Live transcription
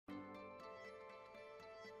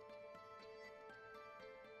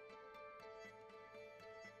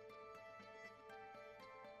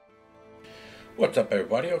What's up,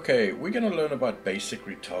 everybody? Okay, we're going to learn about basic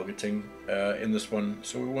retargeting in this one.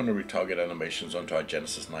 So we want to retarget animations onto our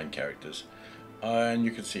Genesis 9 characters. And you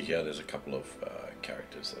can see here there's a couple of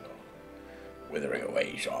characters that are withering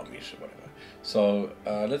away, zombies or whatever. So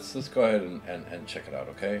let's go ahead and check it out,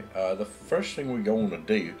 okay? The first thing we're going to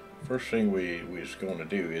do,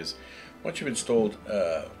 is once you've installed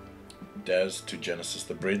DAZ to Genesis,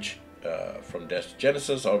 the bridge, from DAZ to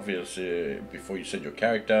Genesis, obviously before you set your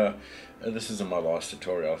character. This is in my last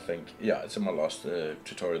tutorial, I think. Yeah, it's in my last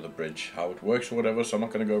tutorial, the bridge, how it works or whatever, so I'm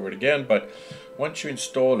not going to go over it again. But once you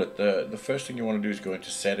install it, the first thing you want to do is go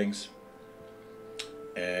into settings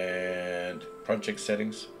and project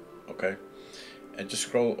settings, okay? And just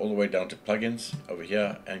scroll all the way down to plugins over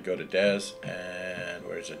here and go to DAZ, and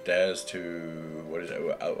where is it? DAZ to, what is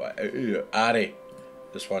it? ARE,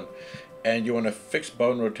 this one. And you want to fix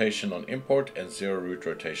bone rotation on import and zero root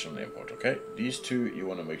rotation on import, okay? These two you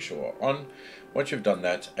want to make sure are on. Once you've done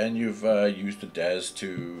that and you've used the DAZ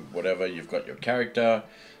to whatever, you've got your character.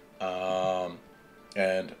 And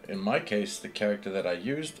in my case, the character that I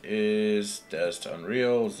used is DAZ to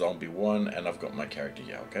Unreal, Zombie 1, and I've got my character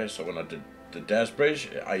here, okay? So when I did the DAZ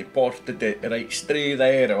bridge, I imported it right straight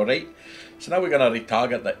there, alright? So now we're going to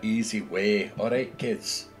retarget the easy way, alright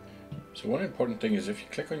kids? So one important thing is if you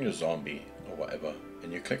click on your zombie or whatever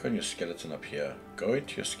and you click on your skeleton up here, go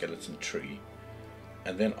into your skeleton tree,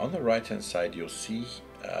 and then on the right hand side you'll see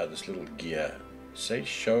this little gear, say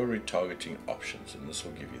show retargeting options, and this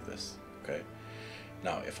will give you this, okay?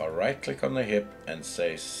 Now if I right click on the hip and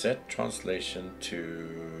say set translation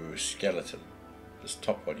to skeleton, this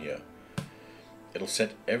top one here, it'll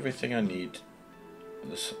set everything I need,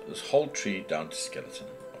 this whole tree down to skeleton,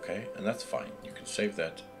 okay? And that's fine, you can save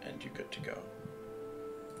that and you're good to go.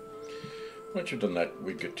 Once you've done that,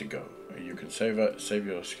 we're good to go. You can save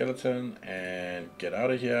your skeleton and get out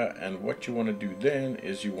of here. And what you want to do then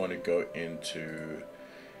is you want to go into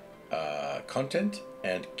content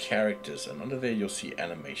and characters, and under there you'll see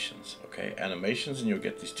animations, okay? Animations, and you'll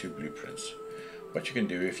get these two blueprints. What you can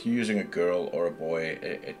do if you're using a girl or a boy,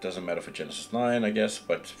 it doesn't matter for Genesis 9, I guess,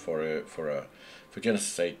 but for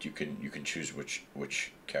Genesis 8 you can choose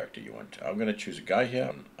which character you want. I'm going to choose a guy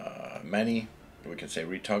here, Manny. We can say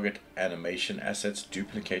retarget animation assets,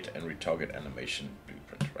 duplicate and retarget animation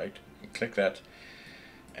blueprint, right? You click that,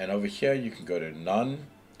 and over here you can go to none,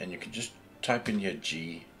 and you can just type in here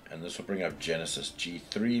G, and this will bring up Genesis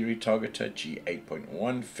G3 retargeter,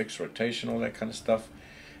 G8.1 fixed rotation, all that kind of stuff.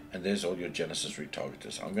 And there's all your Genesis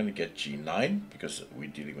retargeters. I'm going to get G9 because we're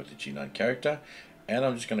dealing with the G9 character, and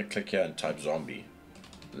I'm just going to click here and type zombie,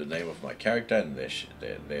 the name of my character, and there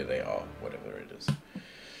they are, whatever it is.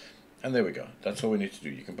 And there we go. That's all we need to do.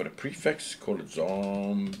 You can put a prefix, call it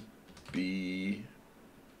zombie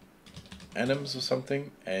anims or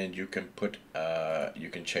something, and you can put you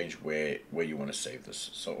can change where you want to save this.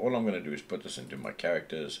 So all I'm going to do is put this into my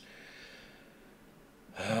characters.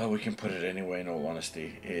 We can put it anywhere, in all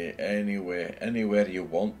honesty. Anywhere you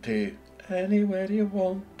want to. Anywhere you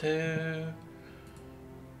want to.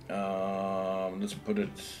 Let's put it.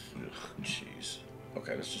 Jeez.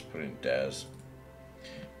 Okay, let's just put in DAZ.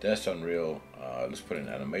 DAZ Unreal. Let's put in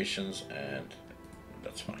animations, and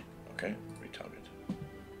that's fine. Okay, retarget.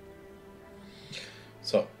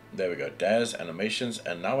 So there we go. DAZ animations,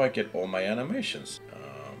 and now I get all my animations.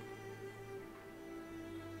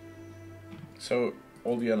 So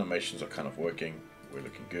all the animations are kind of working. We're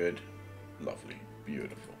looking good. Lovely.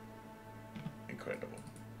 Beautiful. Incredible.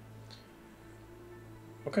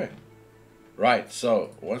 Okay. Right, so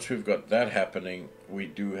once we've got that happening, we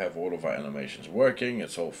do have all of our animations working.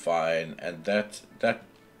 It's all fine. And that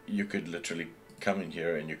you could literally come in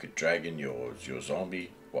here and you could drag in your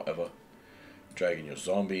zombie, whatever. Drag in your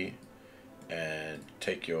zombie and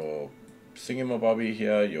take your thingamabobby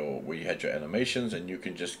here, where you had your animations, and you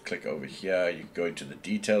can just click over here. You can go into the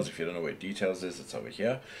details. If you don't know where details is, it's over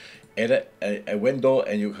here. Edit a window,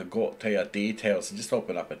 and you can go to your details and just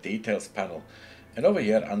open up a details panel. And over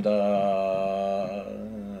here under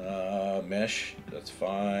mesh, that's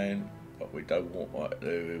fine, but we don't want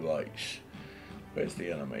to like. Where's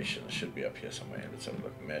the animation? It should be up here somewhere. Let's have a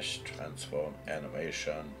look. Mesh, transform,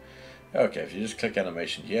 animation. Okay, if you just click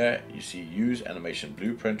animation here, you see use animation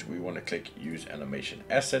blueprint. We want to click use animation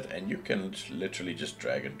asset, and you can literally just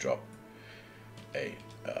drag and drop a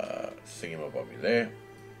thingamabobby there,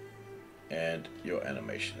 and your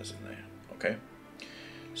animation is in there. Okay,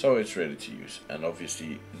 so it's ready to use, and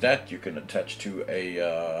obviously that you can attach to a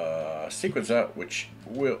sequencer, which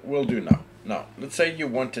we'll do now. Now, let's say you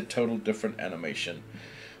want a total different animation.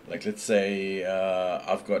 Like, let's say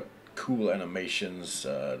I've got cool animations,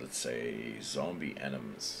 let's say zombie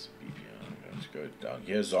animals. let's go down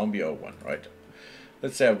here, zombie 01, right?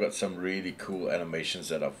 Let's say I've got some really cool animations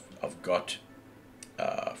that I've got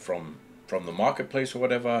from the marketplace or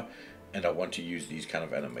whatever, and I want to use these kind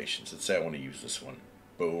of animations. Let's say I want to use this one.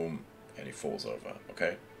 Boom, and he falls over.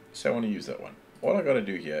 Okay, so I want to use that one. All I got to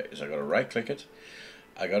do here is I got to right click it.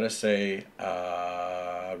 I got to say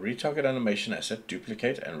retarget animation asset,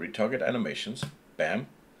 duplicate and retarget animations. Bam.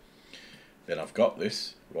 Then I've got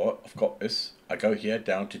this. Right, I've got this. I go here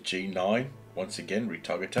down to G9. Once again,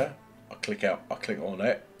 retargeter. I click on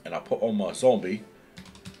that, and I put on my zombie.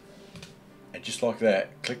 And just like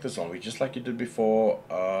that, click the zombie, just like you did before.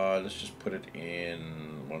 Let's just put it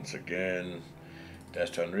in once again. DAZ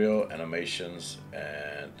to Unreal, animations,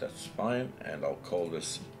 and that's fine. And I'll call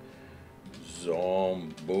this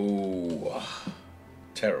Zombo.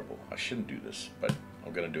 Terrible. I shouldn't do this, but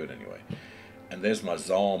I'm going to do it anyway. And there's my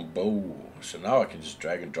Zombo. So now I can just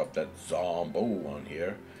drag and drop that Zombo on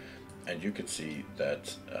here. And you can see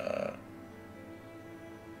that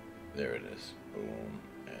there it is. Boom.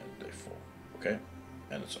 And they fall. Okay,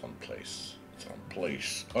 and it's on place. It's on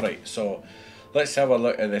place. Alright, so let's have a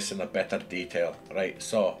look at this in a better detail. Right,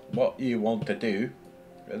 so what you want to do,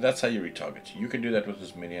 that's how you retarget. You can do that with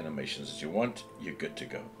as many animations as you want. You're good to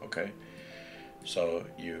go. Okay, so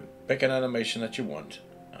you pick an animation that you want.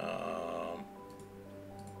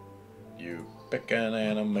 You pick an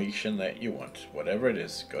animation that you want, whatever it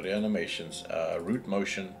is. Go to animations, root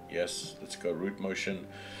motion. Yes, let's go root motion,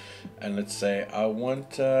 and let's say I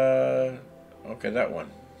want. Okay, that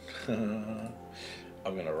one.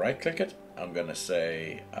 I'm going to right click it. I'm going to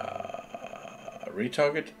say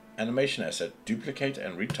retarget animation asset, duplicate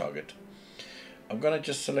and retarget. I'm going to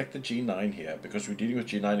just select the G9 here because we're dealing with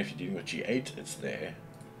G9. If you're dealing with G8, it's there.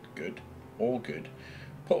 Good. All good.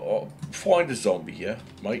 Find a zombie here,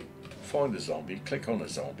 mate. Find a zombie. Click on a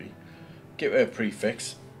zombie. Give it a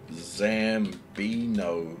prefix.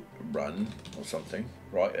 Zambino run or something.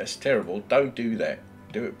 Right, that's terrible. Don't do that.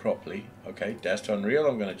 Do it properly. Okay, DAZ to Unreal.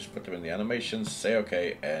 I'm going to just put them in the animations, say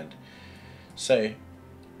okay, and say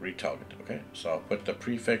retarget. Okay, so I'll put the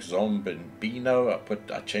prefix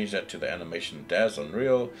Zombino. I changed that to the animation DAZ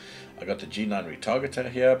Unreal. I got the G9 retargeter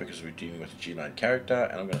here because we're dealing with the G9 character,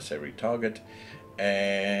 and I'm going to say retarget,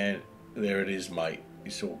 and there it is, mate.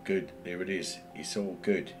 It's all good. There it is. It's all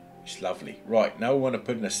good. It's lovely. Right, now we want to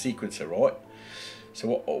put in a sequencer, right? So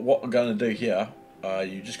what we're going to do here,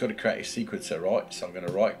 you just got to create a sequencer, right? So I'm going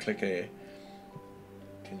to right click here.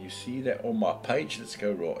 Can you see that on my page? Let's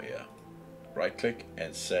go right here. Right click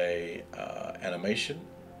and say animation,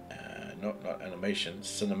 not animation,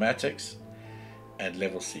 cinematics, and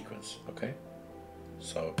level sequence. Okay,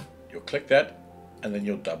 so you'll click that and then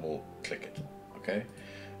you'll double click it. Okay,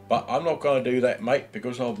 but I'm not going to do that, mate,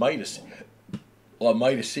 because I've made a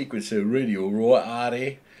sequencer already.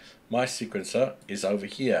 Alright, my sequencer is over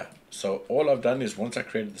here. So all I've done is once I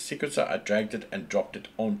created the sequencer, I dragged it and dropped it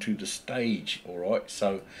onto the stage. Alright,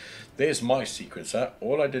 so there's my sequencer.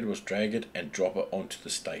 All I did was drag it and drop it onto the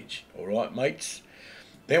stage. Alright, mates.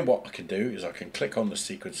 Then what I can do is I can click on the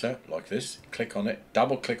sequencer like this, click on it,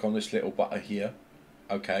 double click on this little button here.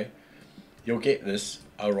 Okay, you'll get this.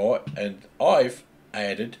 Alright, and I've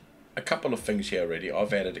added a couple of things here already.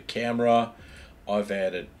 I've added a camera, I've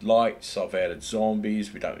added lights, I've added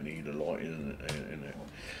zombies. We don't need a light in it.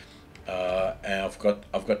 And I've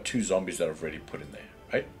got two zombies that I've already put in there.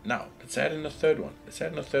 Right, now let's add in a third one. Let's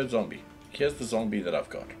add in a third zombie. Here's the zombie that I've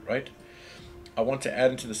got. Right, I want to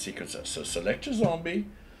add into the sequencer. So select your zombie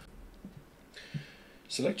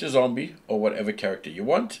or whatever character you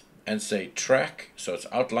want, and say track. So it's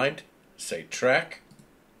outlined. Say track,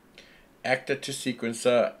 actor to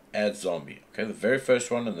sequencer, add zombie. Okay, the very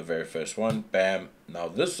first one and the very first one. Bam. Now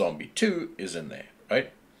this zombie 2 is in there.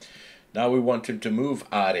 Right. Now we want him to move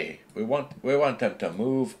are. We want him to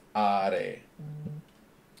move are.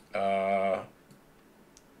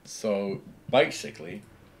 So basically,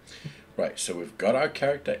 right, so we've got our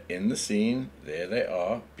character in the scene. There they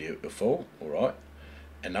are. Beautiful. Alright.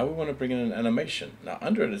 And now we want to bring in an animation. Now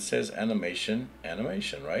under it says animation,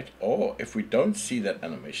 right? Or if we don't see that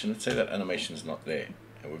animation, let's say that animation is not there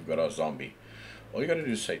and we've got our zombie. All you got to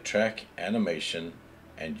do is say track, animation,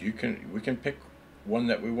 and we can pick one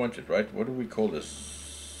that we wanted, right? What do we call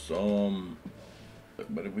this?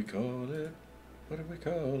 What do we call it? What do we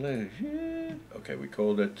call it? Yeah. Okay, we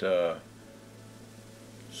called it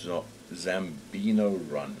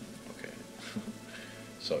Zambino Run. Okay.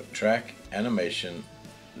 So track, animation,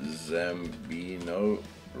 Zambino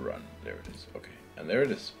Run. There it is. Okay, and there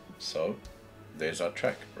it is. So there's our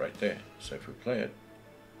track right there. So if we play it,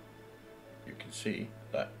 you can see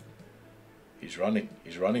that he's running,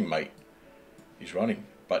 mate. He's running.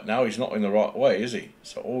 But now he's not in the right way, is he?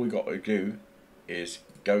 So all we got to do is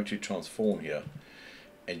go to transform here,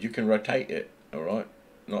 and you can rotate it. All right,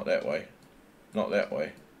 not that way, not that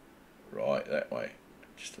way, right, that way,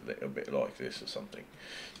 just a little bit like this or something.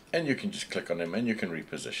 And you can just click on him and you can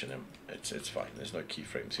reposition him. It's fine. There's no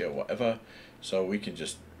keyframes here or whatever, so we can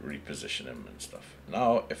just reposition him and stuff.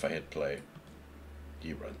 Now if I hit play,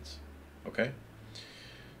 he runs. Okay,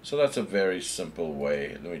 so that's a very simple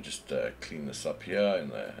way. Let me just clean this up here in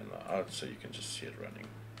the out so you can just see it running.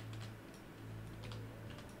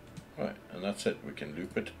 Right, and that's it. We can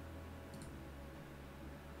loop it.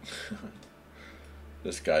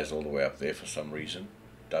 This guy's all the way up there for some reason,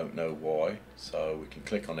 don't know why, so we can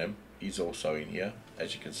click on him. He's also in here,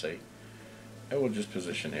 as you can see, and we'll just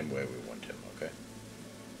position him where we want him. Okay,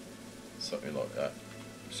 something like that,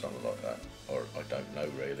 or I don't know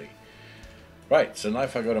really. Right, so now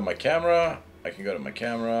if I go to my camera, I can go to my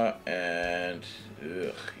camera and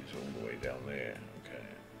he's all the way down there. Okay,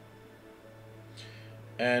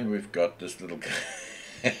 and we've got this little guy.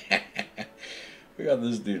 We got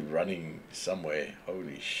this dude running somewhere.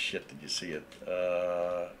 Holy shit, did you see it?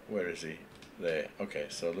 Where is he? There. Okay,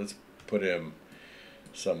 so let's put him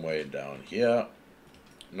somewhere down here.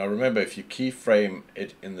 Now remember, if you keyframe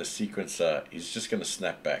it in the sequencer, he's just going to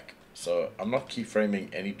snap back. So I'm not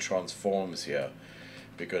keyframing any transforms here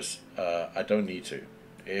because I don't need to.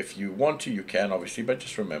 If you want to, you can obviously, but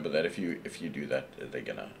just remember that if you do that, they're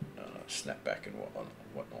going to snap back and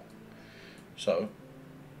whatnot. So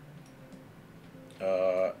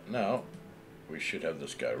now we should have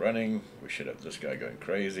this guy running, we should have this guy going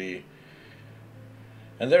crazy,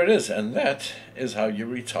 and there it is. And that is how you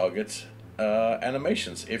retarget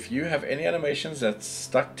animations. If you have any animations that's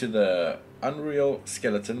stuck to the Unreal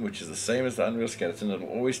Skeleton, which is the same as the Unreal Skeleton, it'll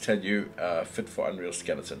always tell you fit for Unreal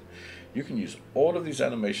Skeleton. You can use all of these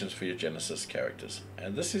animations for your Genesis characters,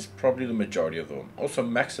 and this is probably the majority of them. Also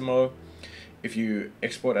Maximo, if you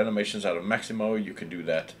export animations out of Maximo, you can do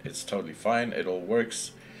that. It's totally fine. It all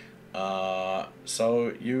works.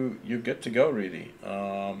 So you're good to go, really.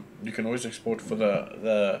 You can always export for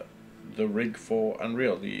the rig for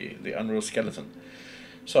Unreal, the Unreal Skeleton.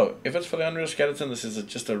 So if it's for the Unreal Skeleton, this is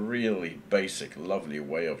just a really basic, lovely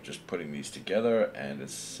way of just putting these together, and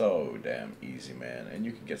it's so damn easy, man. And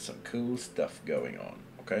you can get some cool stuff going on.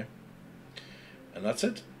 Okay, and that's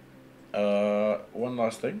it. One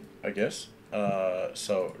last thing, I guess.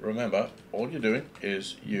 So remember, all you're doing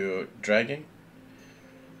is you're dragging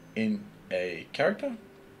in a character.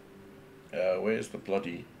 Where's the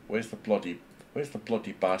bloody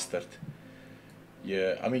bastard?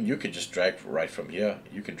 Yeah, I mean, you could just drag right from here.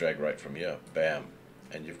 You can drag right from here, bam,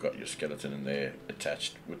 and you've got your skeleton in there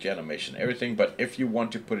attached with the animation, everything. But if you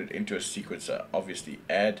want to put it into a sequencer, obviously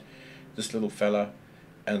add this little fella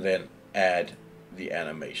and then add the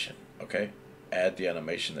animation. Okay, add the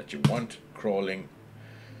animation that you want, crawling,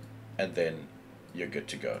 and then you're good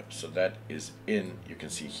to go. So that is in. You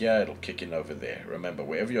can see here it'll kick in over there. Remember,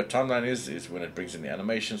 wherever your timeline is when it brings in the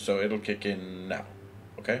animation, so it'll kick in now.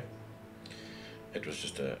 Okay, it was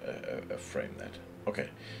just a frame that. Okay,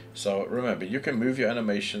 so remember, you can move your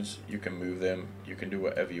animations, you can move them, you can do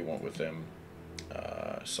whatever you want with them.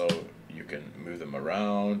 So you can move them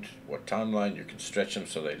around what timeline, you can stretch them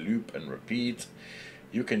so they loop and repeat.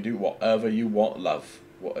 You can do whatever you want, love,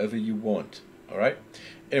 whatever you want. All right,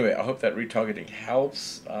 anyway, I hope that retargeting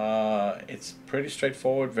helps. It's pretty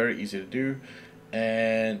straightforward, very easy to do,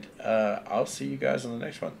 and I'll see you guys on the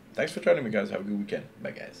next one. Thanks for joining me, guys. Have a good weekend.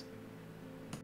 Bye, guys.